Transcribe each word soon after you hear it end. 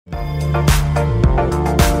So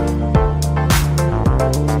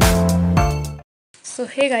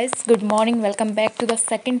hey guys, good morning. Welcome back to the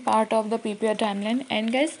second part of the PPR timeline.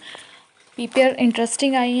 And guys, PPR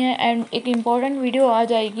interesting I है and एक important video आ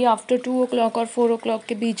जाएगी after 2 o'clock और 4 o'clock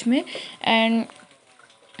के बीच में. And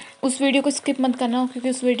उस video को skip मत करना क्योंकि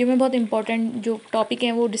उस वीडियो में बहुत इंपॉर्टेंट जो टॉपिक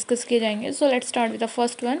हैं वो डिस्कस किए जाएंगे. So let's start with the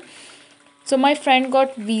first one. So my friend got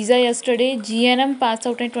visa yesterday. GNM pass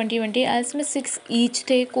out in 2020. आज में 6 ईच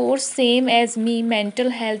थे. Course same as me,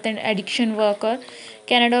 mental health and addiction worker,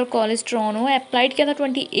 Canada और college Toronto. Applied किया था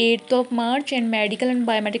 28 मार्च and medical and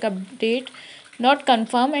biometric update not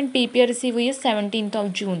confirm and PPR receive हुई है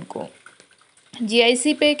 17 जून को.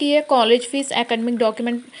 GIC पे की है. College fees, academic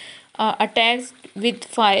document attach with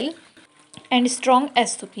file and strong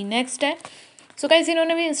SOP. Next है. सो गाइस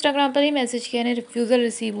इन्होंने भी इंस्टाग्राम पर ही मैसेज किया है. रिफ्यूज़ल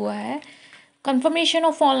रिसीव हुआ है. Confirmation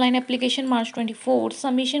of online application March 24,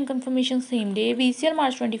 submission confirmation same day, VCL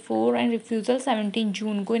March 24 and refusal 17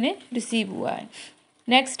 जून को इन्हें रिसीव हुआ है.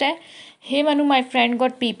 नेक्स्ट है. हे Manu, my friend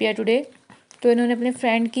got PPR today. तो इन्होंने अपने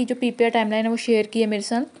फ्रेंड की जो PPR टाइमलाइन है वो शेयर की है मेरे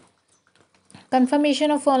साथ.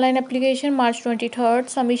 Confirmation of online application March 23,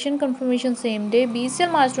 submission confirmation same day,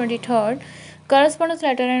 VCL March 23, correspondence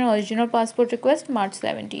letter and original passport request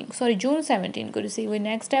June 17 को रिसीव हुई.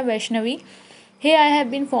 नेक्स्ट है. Vaishnavi. Hey, I have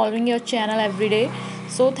been following your channel every day,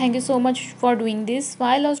 so thank you so much for doing this.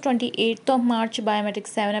 File was 28th of March,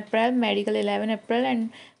 biometrics 7 April, medical 11 April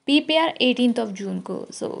and PPR 18th of June को.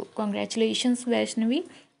 So congratulations Vaishnavi.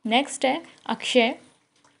 Next है. अक्षय.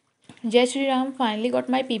 जय Shri Ram. Finally got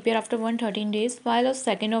my PPR after 113 days. File was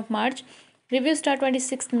 2nd of March. Review start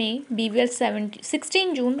 26th May, BVL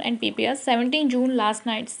 16 June and PPR 17 June last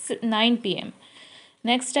night 9 PM.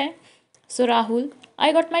 Next है. सो Rahul.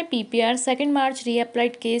 I got my PPR 2 March.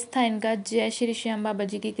 रीअप्लाइड case था इनका. जय श्री श्याम बाबा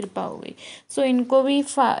जी की कृपा हो गई. सो इनको भी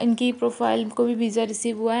इनकी प्रोफाइल को भी वीज़ा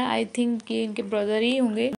रिसीव हुआ है. आई थिंक ये इनके ब्रदर ही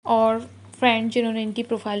होंगे और फ्रेंड जिन्होंने इनकी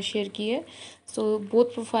प्रोफाइल शेयर की है. So both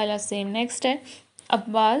profile are same. Next है.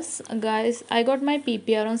 Abbas. Guys I got my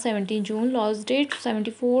PPR on 17 June. Last date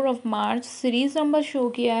 74 of March. Series number show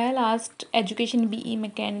किया है. Last education BE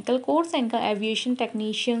mechanical course इनका aviation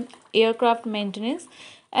technician aircraft maintenance.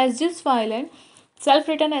 SGS file है. Self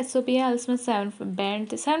return SOP है. इसमें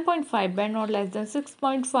 7.5 band not less than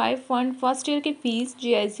 6.5 fund. First year की fees,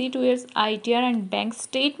 GIC 2 years ITR and bank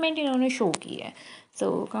statement इन्होंने show की है. सो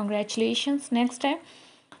कॉन्ग्रेचुलेशंस. नेक्स्ट है.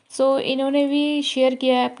 सो इन्होंने भी शेयर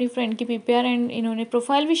किया है अपनी फ्रेंड की PPR एंड इन्होंने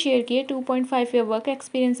प्रोफाइल भी शेयर की है. 2.5 year work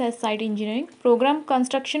experience as site engineering programme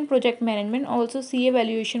construction project management. Also CA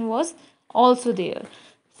valuation was also there.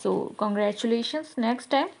 So congratulations.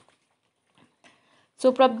 Next है. So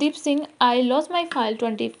Prabdeep Singh, I lost my file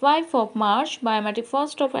 25 of March, biometric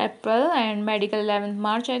 1st of April and medical 11th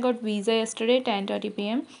March. I got visa yesterday 10:30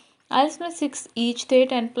 PM. IELTS में 6 each थे.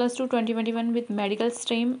 10+2 2021 with medical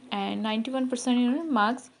stream and 91% इन्होंने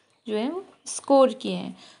marks जो है score किए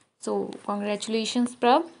हैं. So congratulations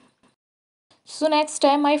Prab. So next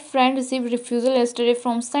time my friend received refusal yesterday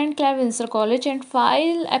from St. Clair Windsor College and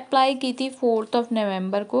file apply की थी 4th of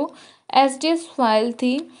November को. SDS फाइल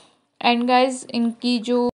थी. एंड गाइज इनकी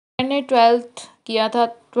जो मैंने 12th किया था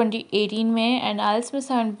 2018 में एंड आइल्स में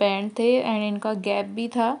 7 बैंड थे एंड इनका गैप भी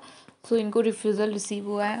था. सो इनको रिफ्यूज़ल रिसीव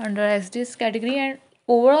हुआ है under SDS category and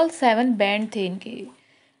overall 7 band थे इनके.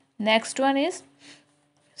 Next one is.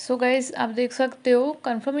 So guys आप देख सकते हो.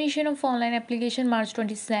 Confirmation of online application March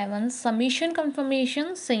 27, submission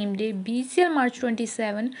confirmation same day, BCL March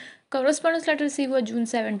 27, correspondence letter receive हुआ June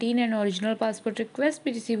 17 and original passport request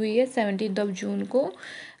भी रिसीव हुई है 17 जून को.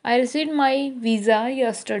 I receive my visa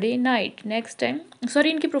yesterday night. Next time. Sorry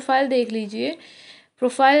इनकी प्रोफाइल देख लीजिए.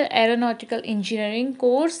 Profile aeronautical engineering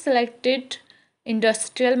course selected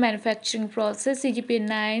industrial manufacturing process. CGPA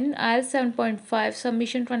 9, IELTS 7.5,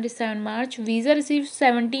 submission 27 March. Visa receive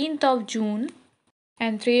 17 June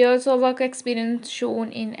and 3 years of work experience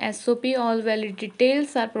shown in SOP. All valid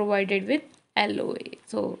details are provided with LOA.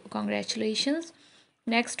 So congratulations.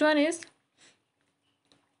 Next one is.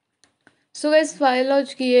 So guys file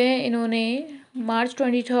launch किए हैं इन्होंने March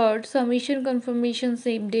 23, submission confirmation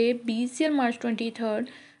same day, BCL March 23,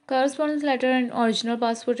 correspondence letter and original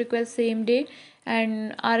passport request same day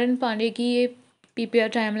and RN Pandey की ये PPR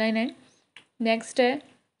timeline है. Next है.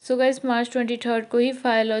 So guys March 23 को ही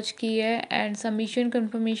file launch की है and submission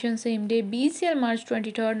confirmation same day, BCL March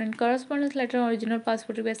 23 and correspondence letter original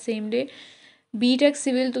passport request same day. BTech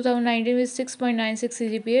Civil 2019 with 6.96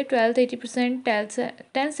 CGPA, 12th 80%,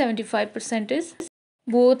 10th 75% is.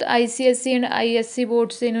 Both ICSE and ISC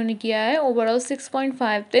board से इन्होंने किया है. Overall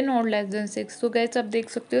 6.5 थे not less than 6. तो gas आप देख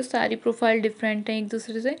सकते हो सारी प्रोफाइल डिफरेंट हैं एक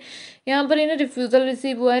दूसरे से. यहाँ पर इन्हें रिफ्यूज़ल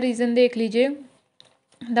रिसीव हुआ है. रीज़न देख लीजिए.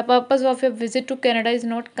 The purpose of your visit to Canada is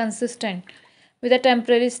not consistent with a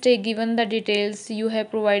temporary stay given the details you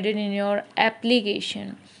have provided in your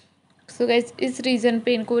application. So guys इस रीज़न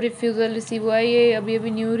पे इनको रिफ्यूज़ल रिसीव हुआ है। ये अभी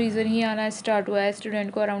अभी न्यू रीज़न ही आना स्टार्ट हुआ है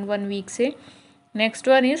स्टूडेंट को अराउंड 1 वीक से। नेक्स्ट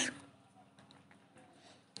वन इज़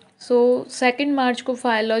सो 2 मार्च को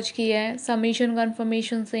फाइल लॉन्च किया है। Submission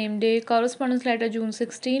confirmation same day, correspondence letter June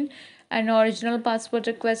 16 and original passport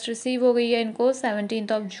request receive हो गई है इनको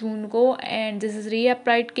 17 जून को एंड दिस इज़ री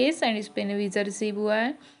अप्लाइड केस एंड इस पर वीज़ा रिसीव हुआ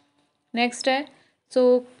है। नेक्स्ट है सो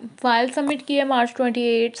फाइल सबमिट की है March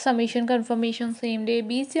 28, submission confirmation same day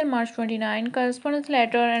 20 या March 29, correspondence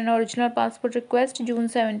letter and original passport request जून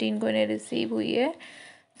 17 को इन्हें रिसीव हुई है।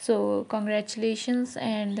 सो congratulations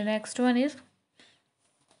and the next one is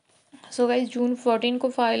so guys जून 14 को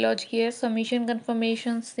फाइल लॉन्च किया है। Submission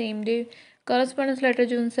confirmation same day, correspondence letter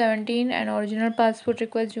June 17 and original passport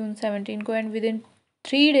request जून 17 को and with in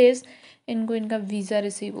 3 days इनको इनका वीज़ा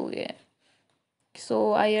रिसीव हो गया है। सो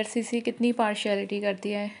IRCC कितनी पार्शियलिटी करती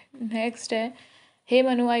है। नेक्स्ट है हे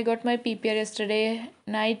Manu, I got my PPR yesterday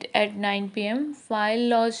night at 9 PM, file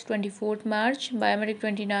launch 24 March, biometric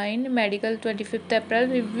 29, medical 25 April,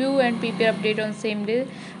 review and PPR update on same day.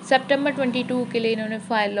 September 22 के लिए इन्होंने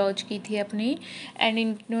फ़ाइल लॉन्च की थी अपनी एंड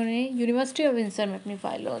इन्होंने यूनिवर्सिटी ऑफ विंसर में अपनी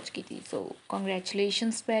फ़ाइल लॉन्च की थी। सो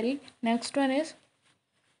congratulations very. Next one is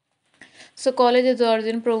so college is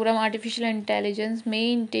ऑर्जिन programme artificial intelligence में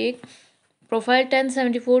intake profile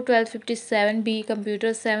 1074 1257 B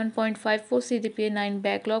computer 7.54 CGPA 9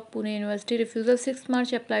 backlog Pune university refusal 6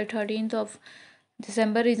 March apply 13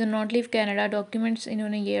 December reason not leave Canada. Documents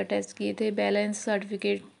इन्होंने ये attest किए थे balance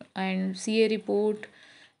certificate and CA report.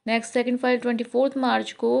 Next second file 24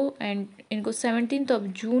 March को and इनको 17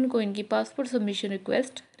 June को इनकी passport submission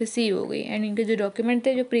request receive हो गई एंड इनके जो डॉक्यूमेंट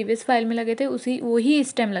थे जो प्रीवियस फाइल में लगे थे उसी वही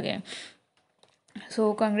इस टाइम लगे हैं।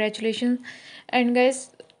 So congratulation and guys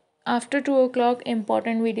after 2 o'clock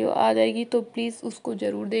important video आ जाएगी तो प्लीज़ उसको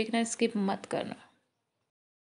ज़रूर देखना, स्किप मत करना।